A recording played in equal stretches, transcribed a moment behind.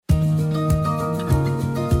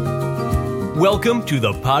Welcome to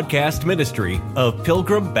the podcast ministry of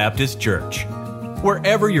Pilgrim Baptist Church.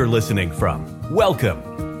 Wherever you're listening from,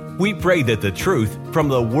 welcome. We pray that the truth from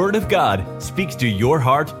the Word of God speaks to your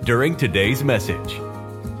heart during today's message.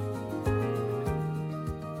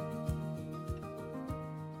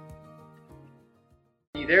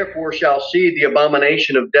 Ye therefore shall see the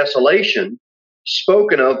abomination of desolation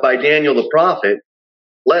spoken of by Daniel the prophet.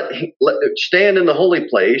 Let stand in the holy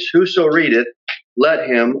place. Whoso readeth, let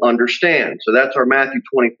him understand. So that's our Matthew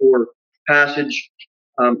 24 passage.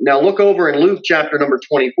 Now look over in Luke chapter number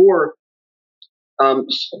 24.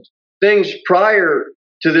 Things prior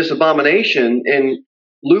to this abomination in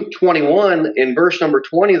Luke 21 in verse number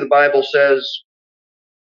 20, the Bible says,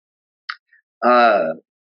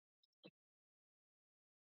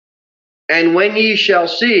 and when ye shall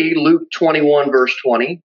see, Luke 21 verse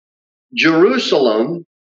 20, Jerusalem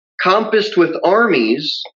compassed with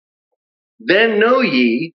armies, then know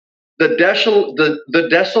ye the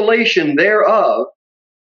desolation thereof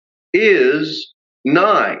is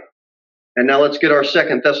nigh. And now let's get our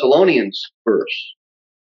 2 Thessalonians verse.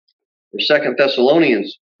 Our 2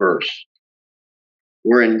 Thessalonians verse.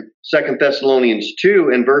 We're in 2 Thessalonians 2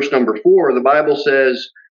 and verse number 4. The Bible says,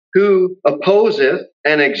 who opposeth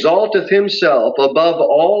and exalteth himself above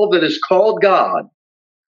all that is called God,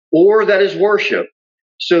 or that is worshipped,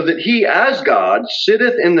 so that he as God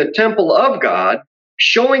sitteth in the temple of God,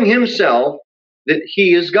 showing himself that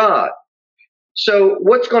he is God. So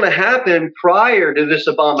what's going to happen prior to this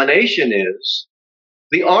abomination is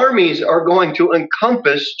the armies are going to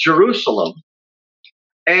encompass Jerusalem.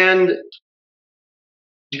 And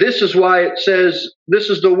this is why it says,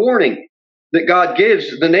 this is the warning that God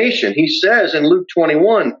gives the nation. He says in Luke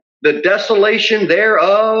 21, the desolation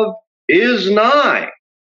thereof is nigh.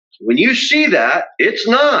 When you see that, it's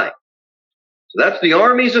nigh. So that's the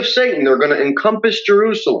armies of Satan. They're going to encompass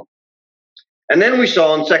Jerusalem. And then we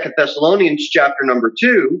saw in 2 Thessalonians chapter number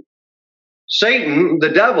 2, Satan, the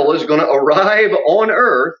devil, is going to arrive on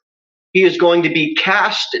earth. He is going to be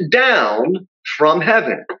cast down from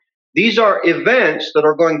heaven. These are events that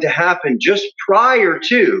are going to happen just prior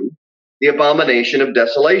to the abomination of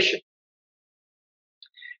desolation.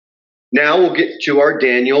 Now we'll get to our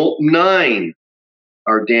Daniel 9.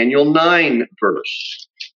 Our Daniel 9 verse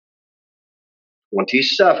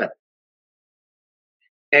 27.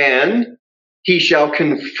 And he shall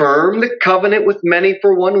confirm the covenant with many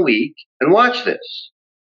for 1 week. And watch this.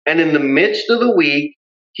 And in the midst of the week,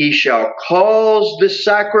 he shall cause the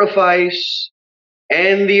sacrifice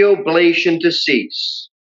and the oblation to cease.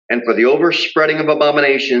 And for the overspreading of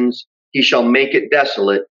abominations, he shall make it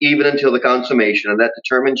desolate, even until the consummation. And that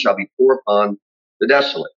determined shall be poured upon the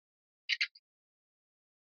desolate.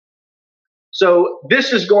 So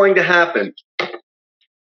this is going to happen.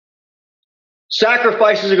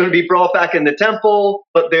 Sacrifices are going to be brought back in the temple,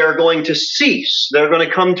 but they're going to cease. They're going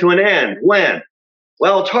to come to an end. When?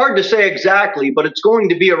 Well, it's hard to say exactly, but it's going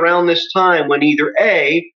to be around this time when either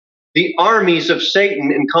A, the armies of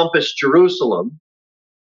Satan encompass Jerusalem,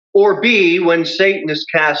 or B, when Satan is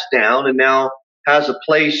cast down and now has a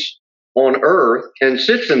place on earth and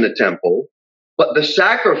sits in the temple, but the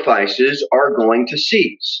sacrifices are going to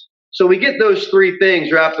cease. So we get those three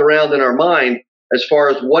things wrapped around in our mind as far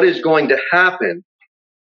as what is going to happen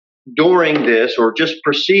during this or just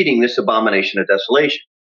preceding this abomination of desolation.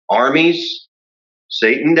 Armies,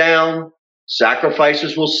 Satan down,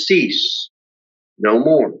 sacrifices will cease. No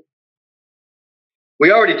more. We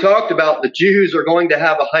already talked about the Jews are going to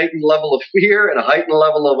have a heightened level of fear and a heightened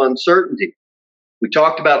level of uncertainty. We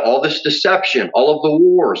talked about all this deception, all of the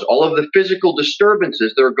wars, all of the physical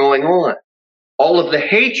disturbances that are going on. All of the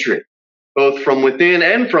hatred, both from within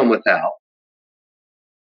and from without.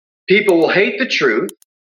 People will hate the truth.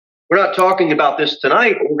 We're not talking about this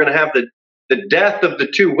tonight, but we're going to have the death of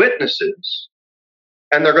the two witnesses.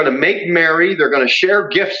 And they're going to make merry. They're going to share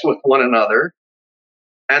gifts with one another.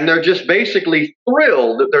 And they're just basically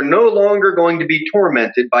thrilled that they're no longer going to be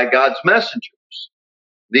tormented by God's messengers,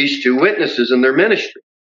 these two witnesses in their ministry.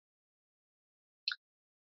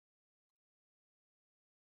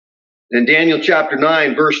 In Daniel chapter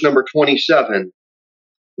 9, verse number 27,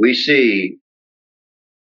 we see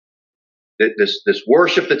that this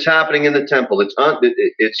worship that's happening in the temple,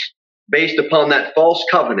 it's based upon that false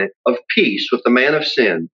covenant of peace with the man of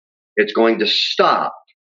sin. It's going to stop.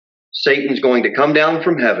 Satan's going to come down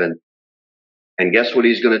from heaven, and guess what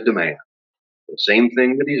he's going to demand? The same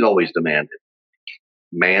thing that he's always demanded.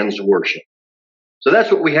 Man's worship. So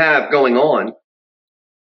that's what we have going on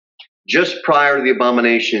just prior to the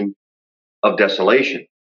abomination of desolation.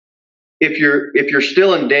 If you're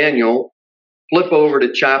still in Daniel, flip over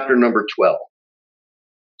to chapter number 12.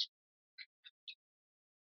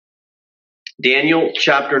 Daniel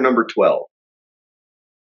chapter number 12.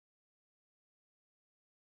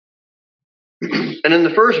 And in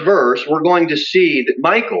the first verse, we're going to see that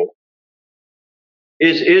Michael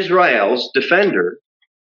is Israel's defender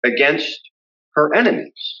against her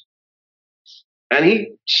enemies. And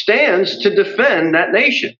he stands to defend that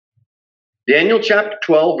nation. Daniel chapter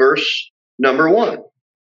 12, verse number 1.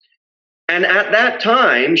 And at that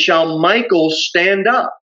time shall Michael stand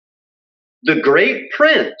up, the great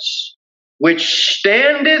prince, which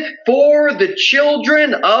standeth for the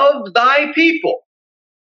children of thy people.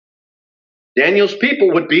 Daniel's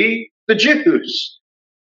people would be the Jews.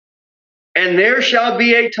 And there shall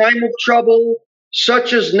be a time of trouble,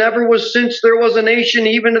 such as never was since there was a nation,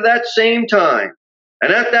 even to that same time.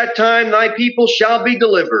 And at that time thy people shall be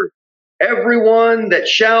delivered, every one that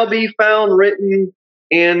shall be found written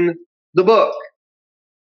in the book.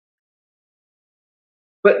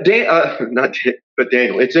 But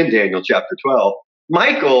Daniel, it's in Daniel chapter 12.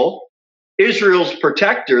 Michael, Israel's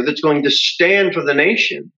protector that's going to stand for the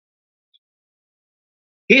nation,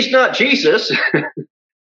 he's not Jesus.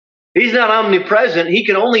 He's not omnipresent. He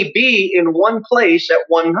can only be in one place at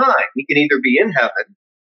one time. He can either be in heaven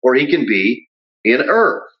or he can be in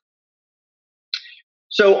earth.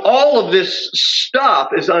 So all of this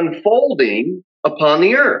stuff is unfolding upon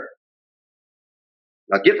the earth.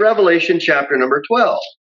 Now get Revelation chapter number 12.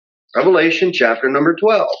 Revelation chapter number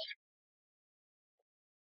 12.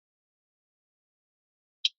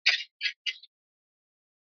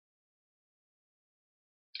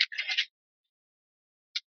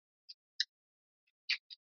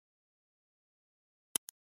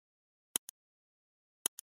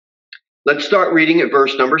 Let's start reading at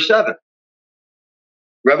verse number 7.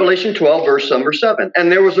 Revelation 12, verse number 7.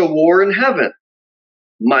 And there was a war in heaven.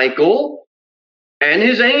 Michael and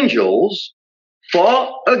his angels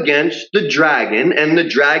fought against the dragon, and the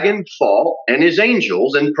dragon fought and his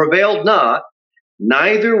angels, and prevailed not,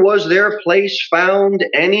 neither was their place found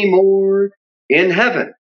any more in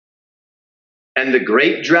heaven. And the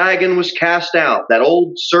great dragon was cast out, that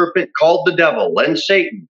old serpent called the devil and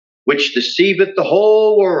Satan, which deceiveth the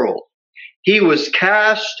whole world. He was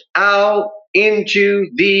cast out into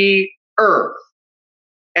the earth,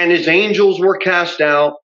 and his angels were cast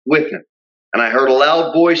out with him. And I heard a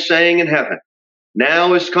loud voice saying in heaven,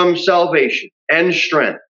 now is come salvation and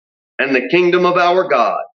strength and the kingdom of our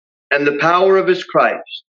God and the power of his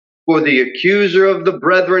Christ. For the accuser of the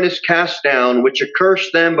brethren is cast down, which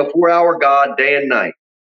accursed them before our God day and night.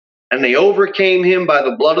 And they overcame him by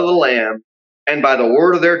the blood of the Lamb and by the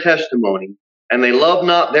word of their testimony, and they loved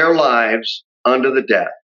not their lives unto the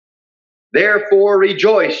death. Therefore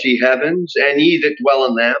rejoice, ye heavens, and ye that dwell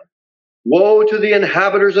in them. Woe to the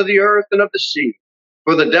inhabitants of the earth and of the sea,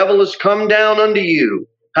 for the devil is come down unto you,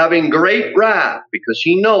 having great wrath, because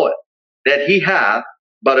he knoweth that he hath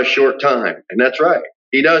but a short time. And that's right,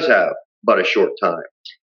 he does have but a short time.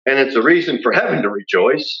 And it's a reason for heaven to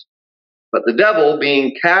rejoice. But the devil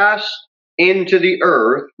being cast into the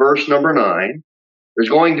earth, verse number 9, there's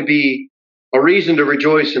going to be a reason to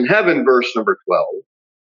rejoice in heaven, verse number 12.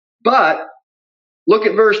 But look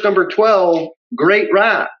at verse number 12, great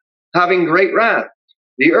wrath, having great wrath.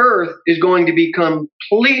 The earth is going to be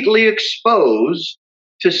completely exposed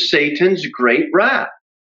to Satan's great wrath.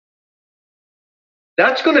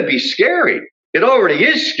 That's going to be scary. It already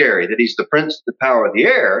is scary that he's the prince of the power of the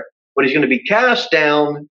air, but he's going to be cast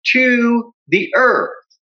down to the earth.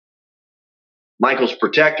 Michael's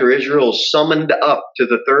protector, Israel, is summoned up to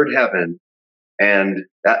the third heaven, and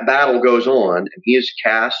that battle goes on, and he is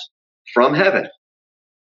cast from heaven.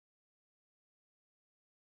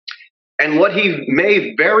 And what he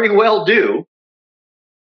may very well do,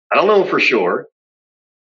 I don't know for sure,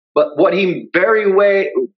 but what he very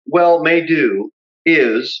well may do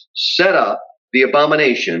is set up the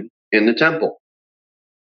abomination in the temple.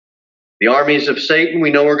 The armies of Satan,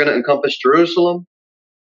 we know, are going to encompass Jerusalem.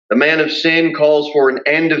 The man of sin calls for an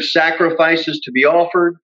end of sacrifices to be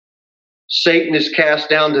offered. Satan is cast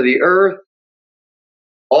down to the earth.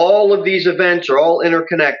 All of these events are all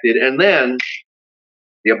interconnected. And then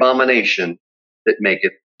the abomination that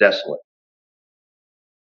maketh desolate.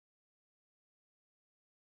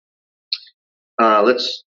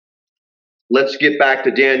 Let's get back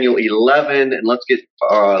to Daniel 11, and let's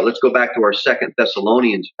go back to our 2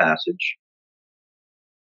 Thessalonians passage.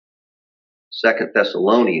 2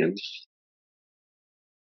 Thessalonians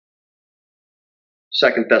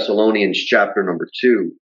chapter number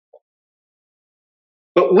 2.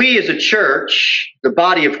 But we as a church, the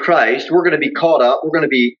body of Christ, we're going to be caught up. We're going to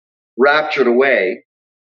be raptured away.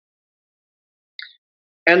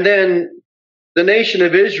 And then the nation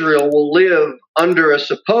of Israel will live under a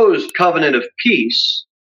supposed covenant of peace,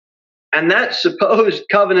 and that supposed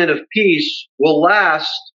covenant of peace will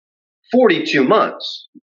last 42 months,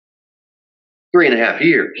 3.5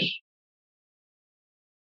 years.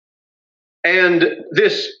 And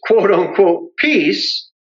this quote unquote peace,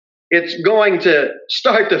 it's going to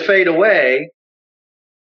start to fade away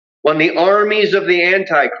when the armies of the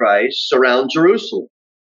Antichrist surround Jerusalem.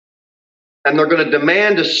 And they're going to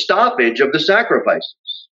demand a stoppage of the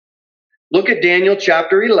sacrifices. Look at Daniel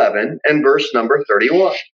chapter 11 and verse number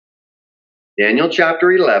 31. Daniel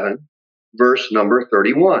chapter 11, verse number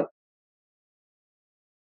 31.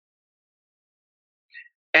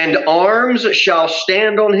 And arms shall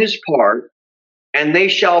stand on his part, and they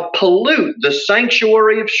shall pollute the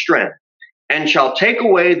sanctuary of strength, and shall take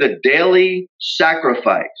away the daily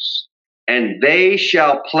sacrifice, and they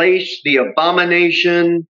shall place the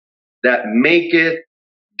abomination that maketh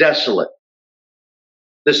desolate.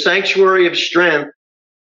 The sanctuary of strength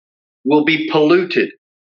will be polluted.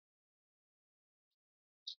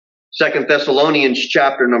 2 Thessalonians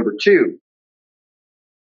chapter number 2.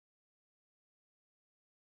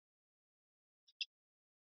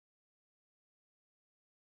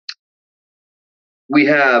 We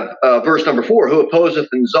have verse number 4, who opposeth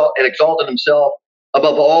and exalteth himself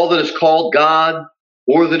above all that is called God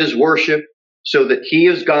or that is worshipped, so that he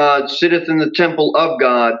is God, sitteth in the temple of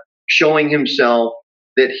God, showing himself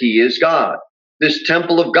that he is God. This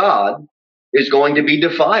temple of God is going to be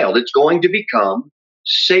defiled. It's going to become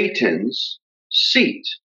Satan's seat.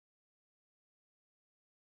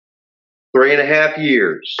 3.5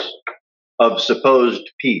 years of supposed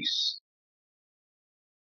peace.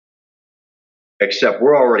 Except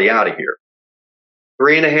we're already out of here.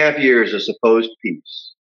 3.5 years of supposed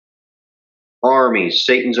peace. Armies,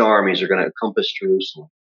 Satan's armies are going to encompass Jerusalem.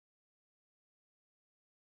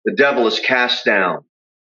 The devil is cast down.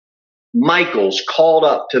 Michael's called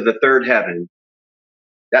up to the third heaven.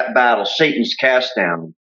 That battle, Satan's cast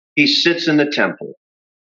down. He sits in the temple.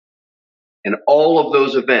 And all of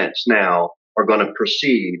those events now are going to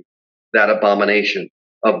precede that abomination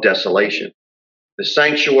of desolation. The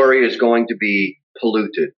sanctuary is going to be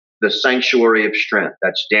polluted. The sanctuary of strength.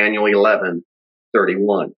 That's Daniel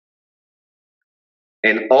 11:31.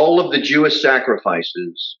 And all of the Jewish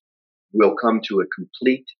sacrifices will come to a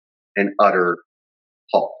complete and utter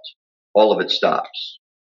halt. All of it stops.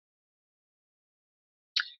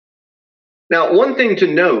 Now, one thing to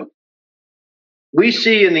note, we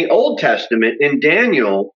see in the Old Testament, in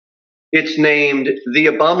Daniel, it's named the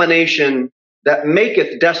abomination that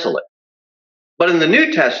maketh desolate. But in the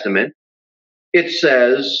New Testament, it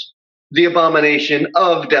says the abomination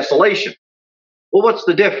of desolation. Well, what's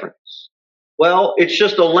the difference? Well, it's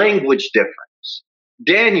just a language difference.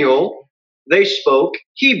 Daniel, they spoke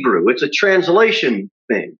Hebrew. It's a translation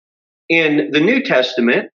thing. In the New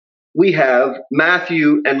Testament, we have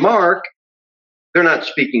Matthew and Mark. They're not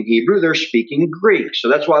speaking Hebrew, they're speaking Greek. So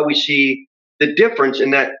that's why we see the difference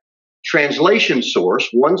in that translation source.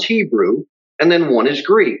 One's Hebrew, and then one is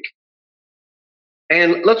Greek.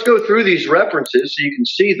 And let's go through these references so you can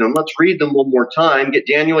see them. Let's read them one more time. Get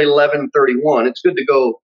Daniel 11:31. It's good to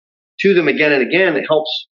go to them again and again. It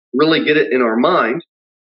helps really get it in our mind.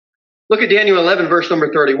 Look at Daniel 11, verse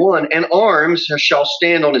number 31. And arms shall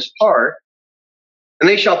stand on his part, and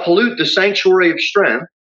they shall pollute the sanctuary of strength,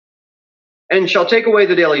 and shall take away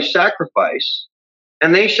the daily sacrifice,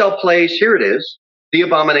 and they shall place, here it is, the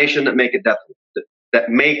abomination that make it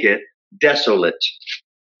desolate.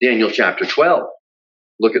 Daniel chapter 12.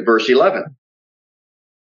 Look at verse 11.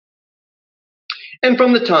 And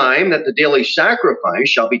from the time that the daily sacrifice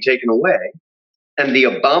shall be taken away, and the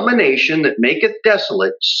abomination that maketh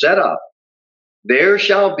desolate set up, there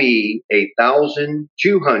shall be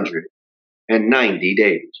 1,290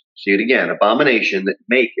 days. See it again, abomination that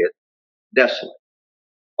maketh desolate.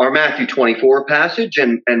 Our Matthew 24 passage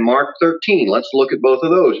and Mark 13. Let's look at both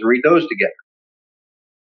of those and read those together.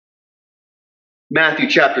 Matthew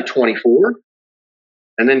chapter 24,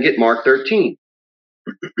 and then get Mark 13.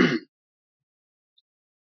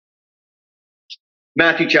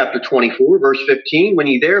 Matthew chapter 24, verse 15. When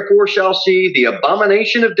ye therefore shall see the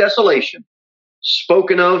abomination of desolation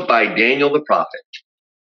spoken of by Daniel the prophet.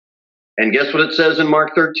 And guess what it says in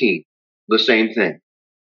Mark 13? The same thing.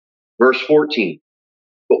 Verse 14.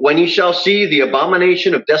 But when ye shall see the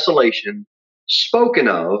abomination of desolation spoken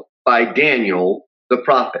of by Daniel the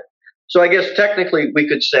prophet. So I guess technically we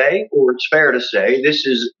could say, or it's fair to say, this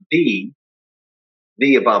is the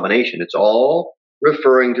abomination. It's all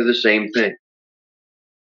referring to the same thing.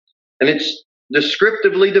 And it's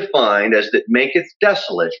descriptively defined as that maketh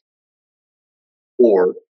desolate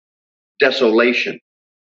or desolation.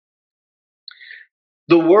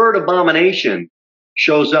 The word abomination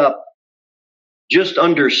shows up just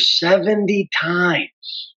under 70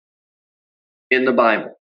 times in the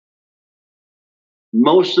Bible.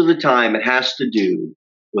 Most of the time it has to do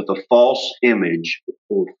with a false image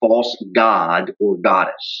or false god or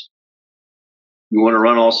goddess. You want to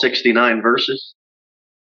run all 69 verses?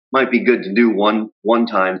 Might be good to do one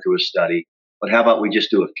time through a study, but how about we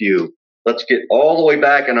just do a few? Let's get all the way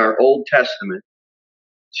back in our Old Testament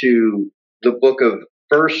to the book of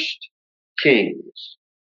First Kings.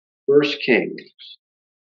 First Kings.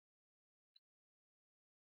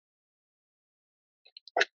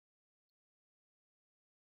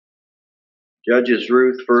 Judges,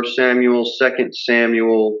 Ruth, 1 Samuel, 2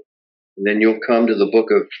 Samuel, and then you'll come to the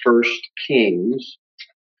book of 1 Kings,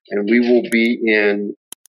 and we will be in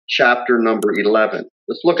chapter number 11.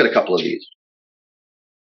 Let's look at a couple of these.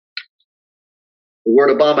 The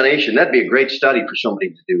word abomination, that'd be a great study for somebody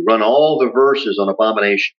to do. Run all the verses on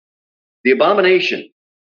abomination. The abomination,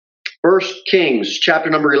 1 Kings,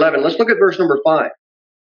 chapter number 11. Let's look at verse number 5.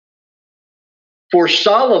 For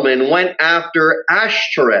Solomon went after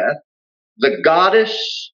Ashtoreth, the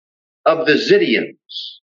goddess of the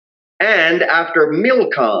Zidonians, and after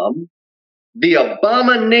Milcom, the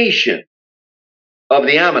abomination of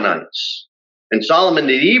the Ammonites. And Solomon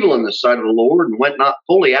did evil in the sight of the Lord and went not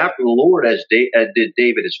fully after the Lord as did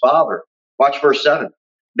David his father. Watch verse 7.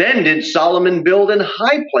 Then did Solomon build an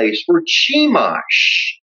high place for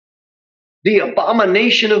Chemosh, the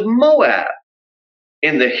abomination of Moab,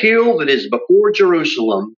 in the hill that is before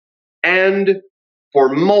Jerusalem, and for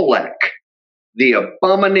Molech, the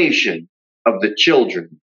abomination of the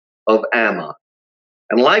children of Ammon.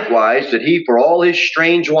 And likewise did he for all his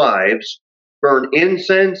strange wives burn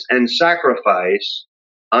incense and sacrifice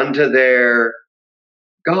unto their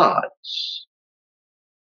gods.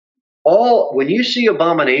 When you see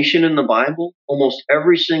abomination in the Bible, almost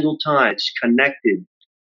every single time it's connected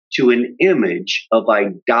to an image of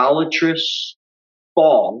idolatrous,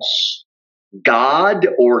 false, god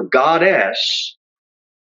or goddess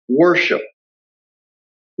worship.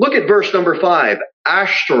 Look at verse number 5,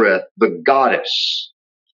 Ashtoreth, the goddess.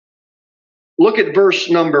 Look at verse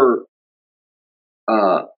number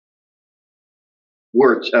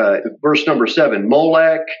verse number 7,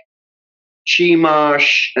 Molech,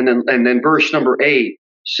 Chemosh, and then verse number 8,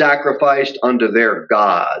 sacrificed unto their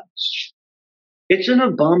gods. It's an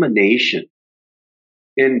abomination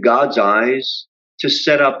in God's eyes to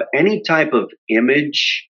set up any type of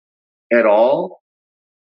image at all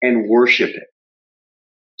and worship it.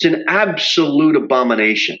 It's an absolute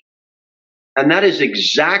abomination. And that is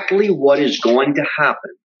exactly what is going to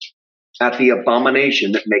happen at the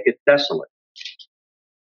abomination that maketh desolate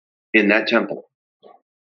in that temple.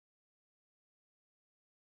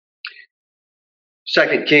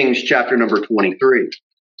 2 Kings chapter number 23.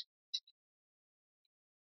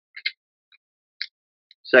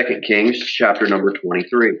 2 Kings chapter number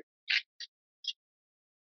 23.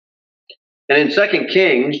 And in 2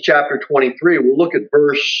 Kings chapter 23, we'll look at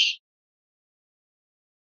verse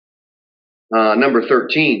number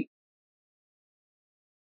 13.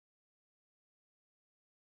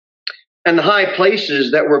 And the high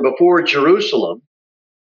places that were before Jerusalem,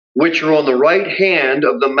 which were on the right hand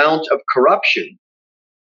of the mount of corruption,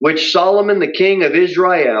 which Solomon the king of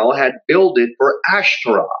Israel had builded for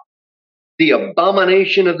Ashtaroth, the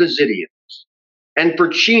abomination of the Zidonians, and for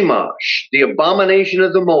Chemosh, the abomination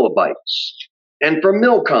of the Moabites, and for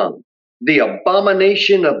Milcom, the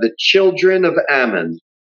abomination of the children of Ammon,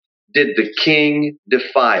 did the king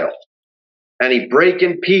defile. And he brake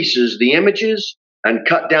in pieces the images, and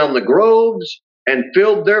cut down the groves, and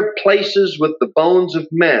filled their places with the bones of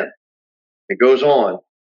men. It goes on.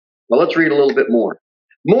 Well, let's read a little bit more.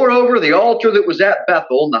 Moreover, the altar that was at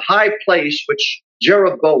Bethel, in the high place which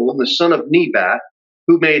Jeroboam, the son of Nebat,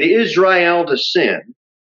 who made Israel to sin,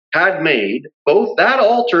 had made, both that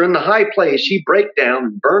altar and the high place, he brake down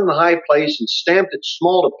and burned the high place and stamped it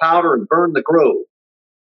small to powder and burned the grove.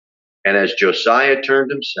 And as Josiah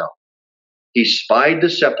turned himself, he spied the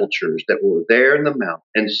sepulchres that were there in the mount,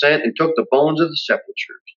 and sent and took the bones of the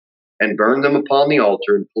sepulchres, and burned them upon the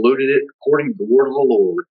altar, and polluted it according to the word of the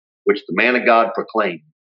Lord, which the man of God proclaimed,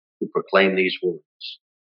 who proclaimed these words.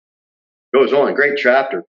 Goes on, great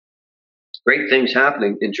chapter. Great things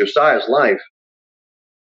happening in Josiah's life.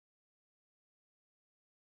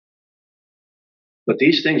 But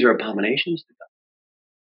these things are abominations to God.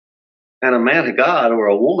 And a man of God or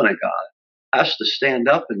a woman of God has to stand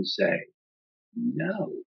up and say,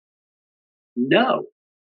 no. No.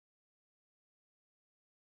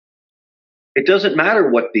 It doesn't matter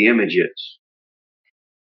what the image is.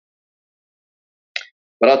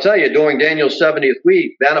 But I'll tell you, during Daniel's 70th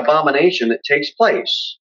week, that abomination that takes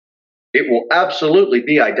place, it will absolutely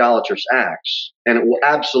be idolatrous acts, and it will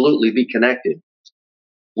absolutely be connected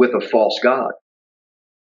with a false god.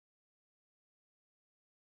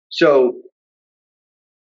 So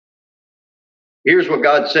here's what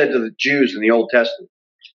God said to the Jews in the Old Testament.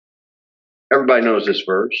 Everybody knows this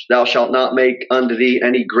verse. Thou shalt not make unto thee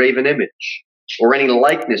any graven image or any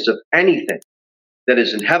likeness of anything that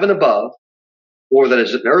is in heaven above, or that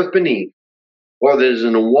is in earth beneath, or that is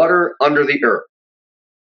in the water under the earth.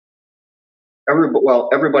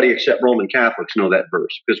 Everybody except Roman Catholics know that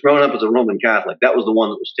verse, because growing up as a Roman Catholic, that was the one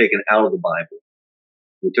that was taken out of the Bible.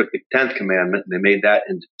 They took the 10th commandment and they made that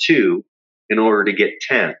into 2 in order to get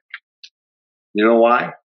 10. You know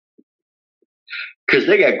why? Because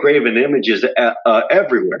they got graven images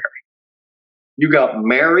everywhere. You got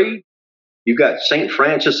Mary, you got St.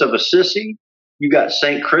 Francis of Assisi, you got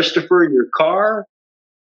St. Christopher in your car.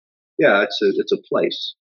 Yeah, it's a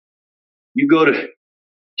place. You go to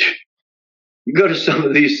some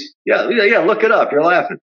of these. Yeah. Look it up. You're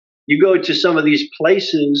laughing. You go to some of these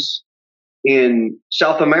places in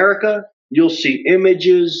South America, you'll see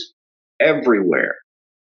images everywhere.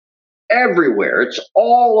 Everywhere. It's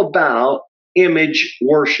all about image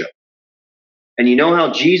worship. And you know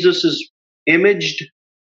how Jesus is imaged?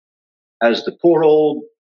 As the poor old,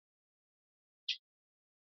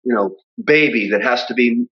 baby that has to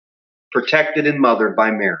be protected and mothered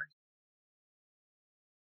by Mary.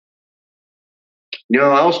 You know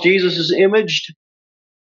how else Jesus is imaged?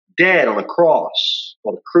 Dead on a cross,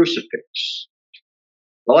 called a crucifix.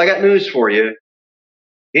 Well, I got news for you.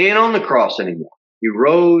 He ain't on the cross anymore. He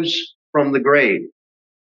rose from the grave.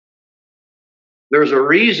 There's a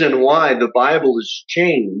reason why the Bible is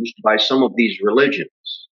changed by some of these religions.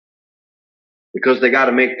 Because they got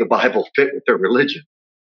to make the Bible fit with their religion.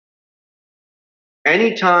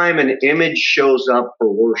 Anytime an image shows up for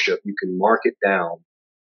worship, you can mark it down.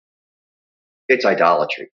 It's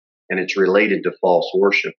idolatry, and it's related to false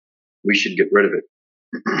worship. We should get rid of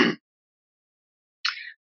it.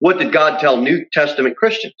 What did God tell New Testament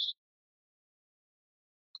Christians?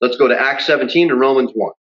 Let's go to Acts 17 and Romans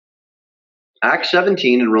 1. Acts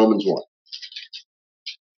 17 and Romans 1.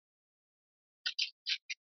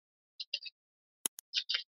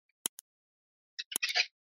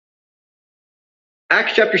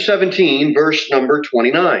 Acts chapter 17, verse number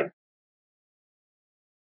 29.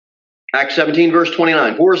 Acts 17, verse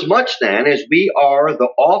 29. For as much then as we are the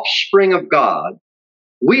offspring of God,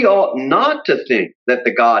 we ought not to think that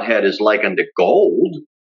the Godhead is like unto gold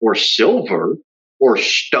or silver or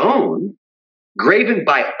stone, graven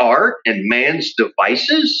by art and man's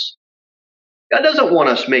devices. God doesn't want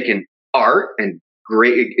us making art and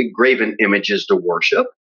graven images to worship.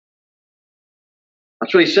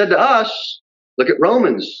 That's what he said to us. Look at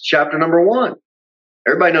Romans chapter number 1.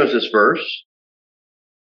 Everybody knows this verse.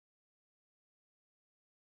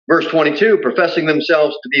 Verse 22, professing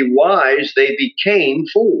themselves to be wise, they became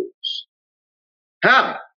fools.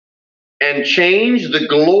 How? And changed the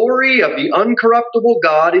glory of the uncorruptible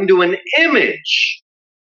God into an image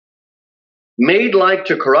made like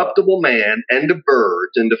to corruptible man and to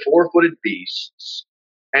birds and to four-footed beasts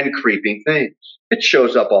and creeping things. It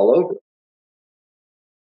shows up all over.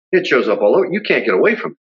 It shows up all over. You can't get away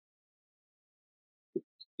from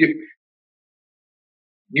it.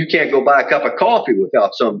 You can't go buy a cup of coffee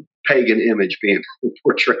without some pagan image being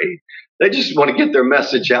portrayed. They just want to get their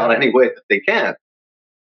message out any way that they can.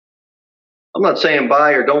 I'm not saying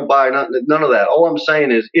buy or don't buy, none of that. All I'm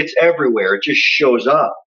saying is it's everywhere. It just shows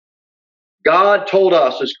up. God told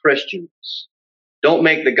us as Christians, don't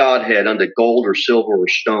make the Godhead unto gold or silver or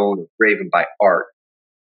stone or graven by art,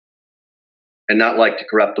 and not like the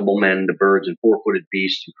corruptible men, the birds and four-footed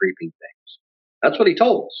beasts and creeping things. That's what he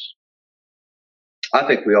told us. I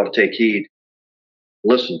think we ought to take heed.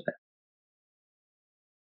 Listen to that.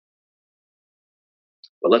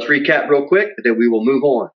 But let's recap real quick, and then we will move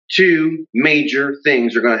on. 2 major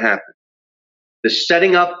things are going to happen. The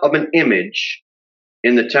setting up of an image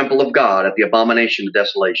in the temple of God at the abomination of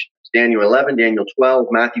desolation. It's Daniel 11, Daniel 12,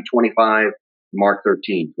 Matthew 25, Mark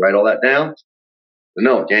 13. Write all that down?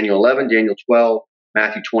 No, Daniel 11, Daniel 12,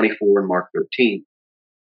 Matthew 24, and Mark 13.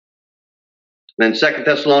 Then 2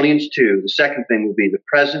 Thessalonians 2, the second thing will be the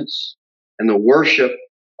presence and the worship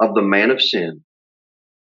of the man of sin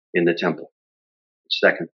in the temple.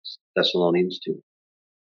 2 Thessalonians 2.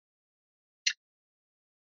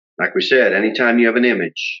 Like we said, anytime you have an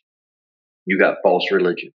image, you got false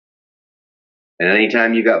religion. And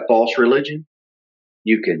anytime you got false religion,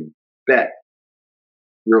 you can bet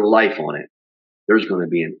your life on it. There's going to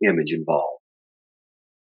be an image involved.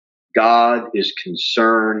 God is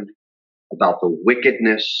concerned about the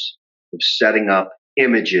wickedness of setting up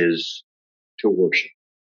images to worship.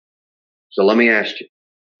 So let me ask you,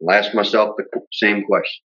 I'll ask myself the same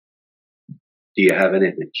question. Do you have an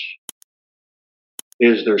image?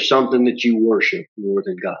 Is there something that you worship more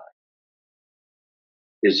than God?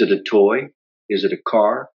 Is it a toy? Is it a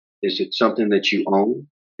car? Is it something that you own?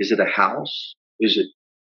 Is it a house?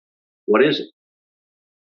 What is it?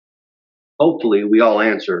 Hopefully we all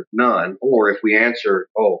answer none. Or if we answer,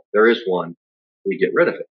 oh, there is one, we get rid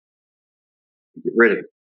of it. Get rid of it.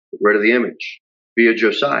 Get rid of the image. Be a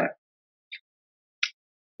Josiah.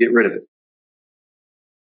 Get rid of it.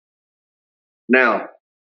 Now,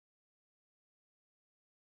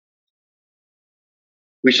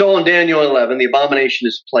 we saw in Daniel 11, the abomination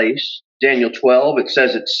is placed. Daniel 12, it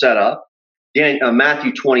says it's set up.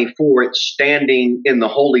 Matthew 24, it's standing in the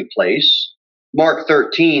holy place. Mark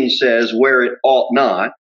 13 says where it ought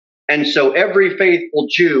not. And so every faithful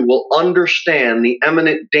Jew will understand the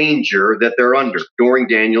imminent danger that they're under during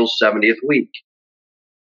Daniel's 70th week.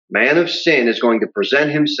 Man of sin is going to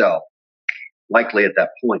present himself, likely at that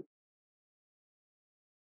point.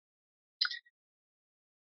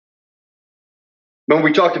 Remember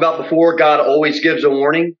we talked about before, God always gives a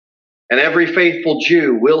warning. And every faithful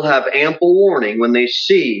Jew will have ample warning when they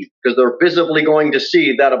see, because they're visibly going to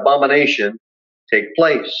see that abomination take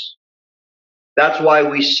place. That's why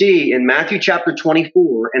we see in Matthew chapter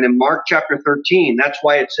 24 and in Mark chapter 13, that's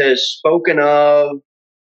why it says spoken of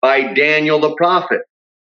by Daniel the prophet,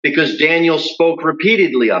 because Daniel spoke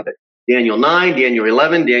repeatedly of it. Daniel 9, Daniel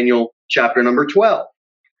 11, Daniel chapter number 12.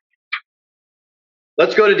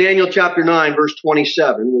 Let's go to Daniel chapter 9, verse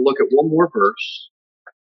 27. We'll look at one more verse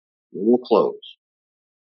and we'll close.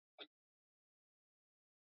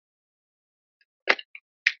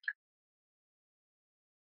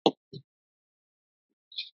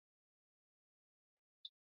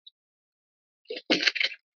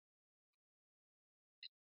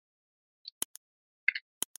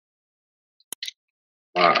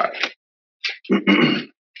 All right.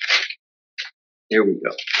 Here we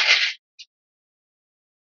go.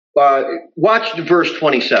 Watch verse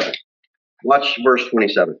 27. Watch verse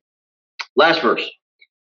 27. Last verse.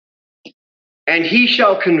 And he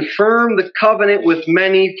shall confirm the covenant with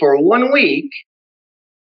many for 1 week.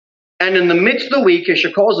 And in the midst of the week, he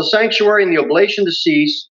shall cause the sanctuary and the oblation to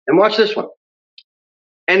cease. And watch this one.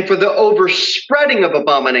 And for the overspreading of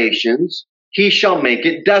abominations, he shall make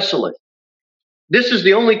it desolate. This is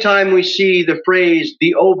the only time we see the phrase,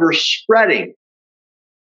 the overspreading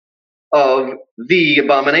of the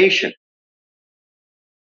abomination.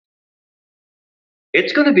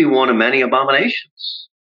 It's going to be one of many abominations.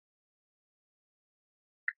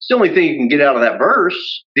 It's the only thing you can get out of that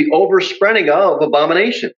verse, the overspreading of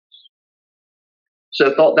abominations.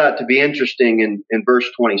 So I thought that to be interesting in verse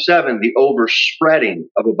 27, the overspreading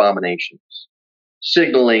of abominations,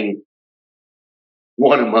 signaling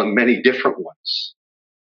one among many different ones.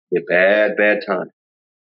 A bad, bad time.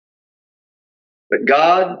 But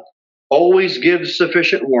God always gives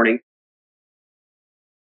sufficient warning.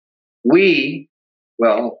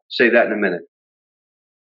 Say that in a minute.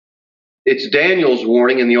 It's Daniel's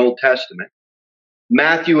warning in the Old Testament.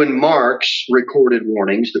 Matthew and Mark's recorded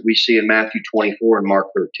warnings that we see in Matthew 24 and Mark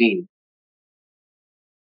 13.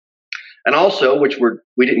 And also, which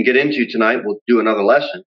we didn't get into tonight, we'll do another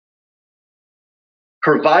lesson,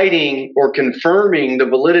 providing or confirming the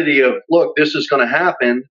validity of, look, this is going to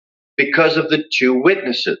happen because of the two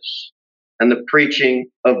witnesses and the preaching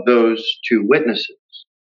of those two witnesses.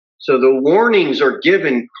 So the warnings are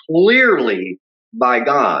given clearly by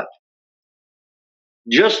God.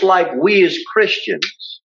 Just like we as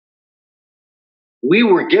Christians, we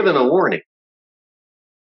were given a warning.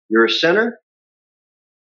 You're a sinner.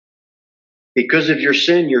 Because of your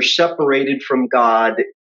sin, you're separated from God,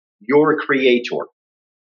 your creator.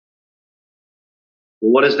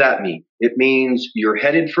 What does that mean? It means you're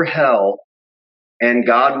headed for hell, and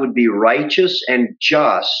God would be righteous and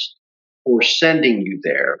just for sending you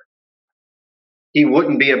there. He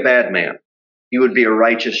wouldn't be a bad man. He would be a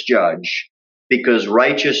righteous judge, because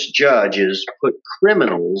righteous judges put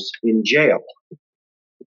criminals in jail.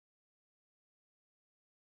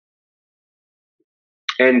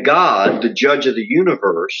 And God, the judge of the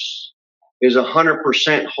universe, is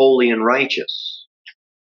 100% holy and righteous.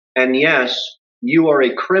 And yes, you are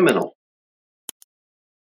a criminal.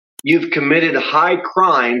 You've committed high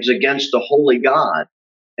crimes against the holy God.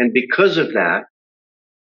 And because of that,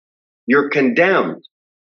 you're condemned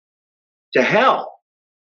to hell.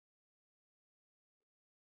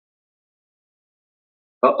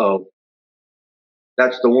 Uh-oh.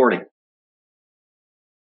 That's the warning.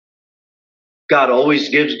 God always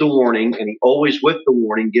gives the warning, and he always, with the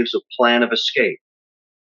warning, gives a plan of escape.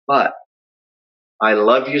 But I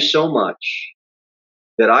love you so much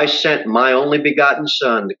that I sent my only begotten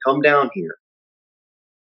Son to come down here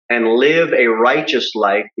and live a righteous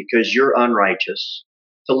life because you're unrighteous,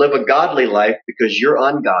 to live a godly life because you're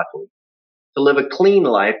ungodly, to live a clean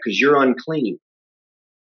life because you're unclean,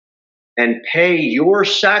 and pay your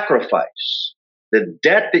sacrifice. The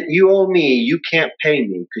debt that you owe me, you can't pay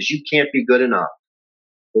me because you can't be good enough.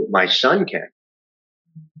 But my Son can.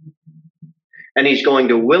 And he's going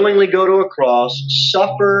to willingly go to a cross,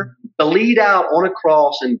 suffer, bleed out on a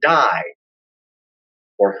cross, and die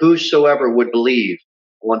for whosoever would believe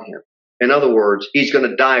on him. In other words, he's going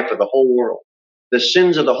to die for the whole world. The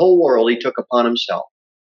sins of the whole world he took upon himself.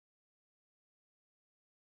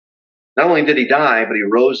 Not only did he die, but he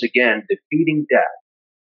rose again, defeating death,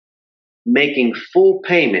 making full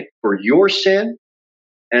payment for your sin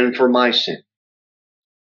and for my sin.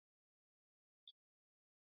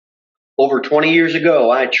 Over 20 years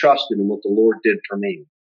ago, I trusted in what the Lord did for me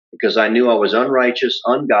because I knew I was unrighteous,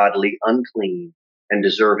 ungodly, unclean, and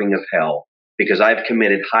deserving of hell because I've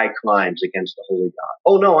committed high crimes against the holy God.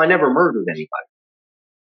 Oh no, I never murdered anybody.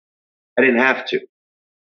 I didn't have to.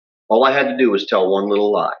 All I had to do was tell one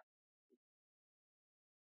little lie.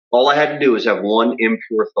 All I had to do was have one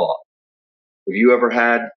impure thought. Have you ever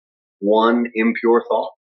had one impure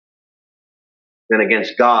thought? Then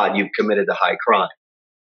against God, you've committed a high crime.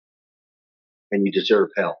 And you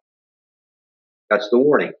deserve hell. That's the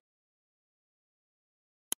warning.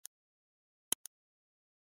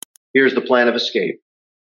 Here's the plan of escape.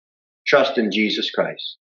 Trust in Jesus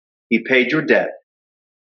Christ. He paid your debt.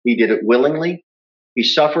 He did it willingly. He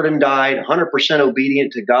suffered and died, 100%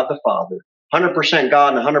 obedient to God the Father, 100%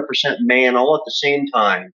 God and 100% man all at the same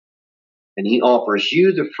time. And he offers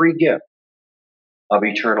you the free gift of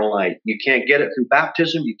eternal life. You can't get it through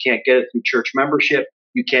baptism. You can't get it through church membership.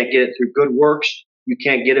 You can't get it through good works. You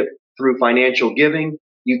can't get it through financial giving.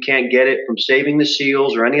 You can't get it from saving the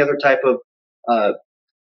seals or any other type of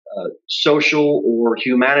social or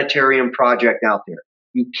humanitarian project out there.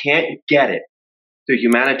 You can't get it through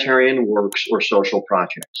humanitarian works or social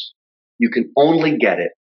projects. You can only get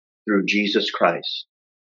it through Jesus Christ,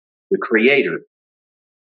 the Creator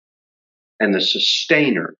and the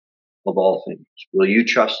Sustainer of all things. Will you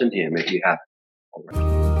trust in him if you haven't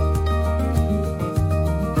already?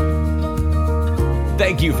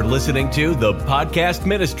 Thank you for listening to the podcast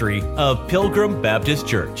ministry of Pilgrim Baptist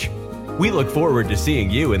Church. We look forward to seeing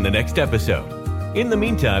you in the next episode. In the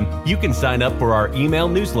meantime, you can sign up for our email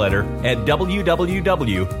newsletter at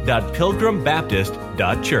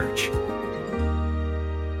www.pilgrimbaptist.church.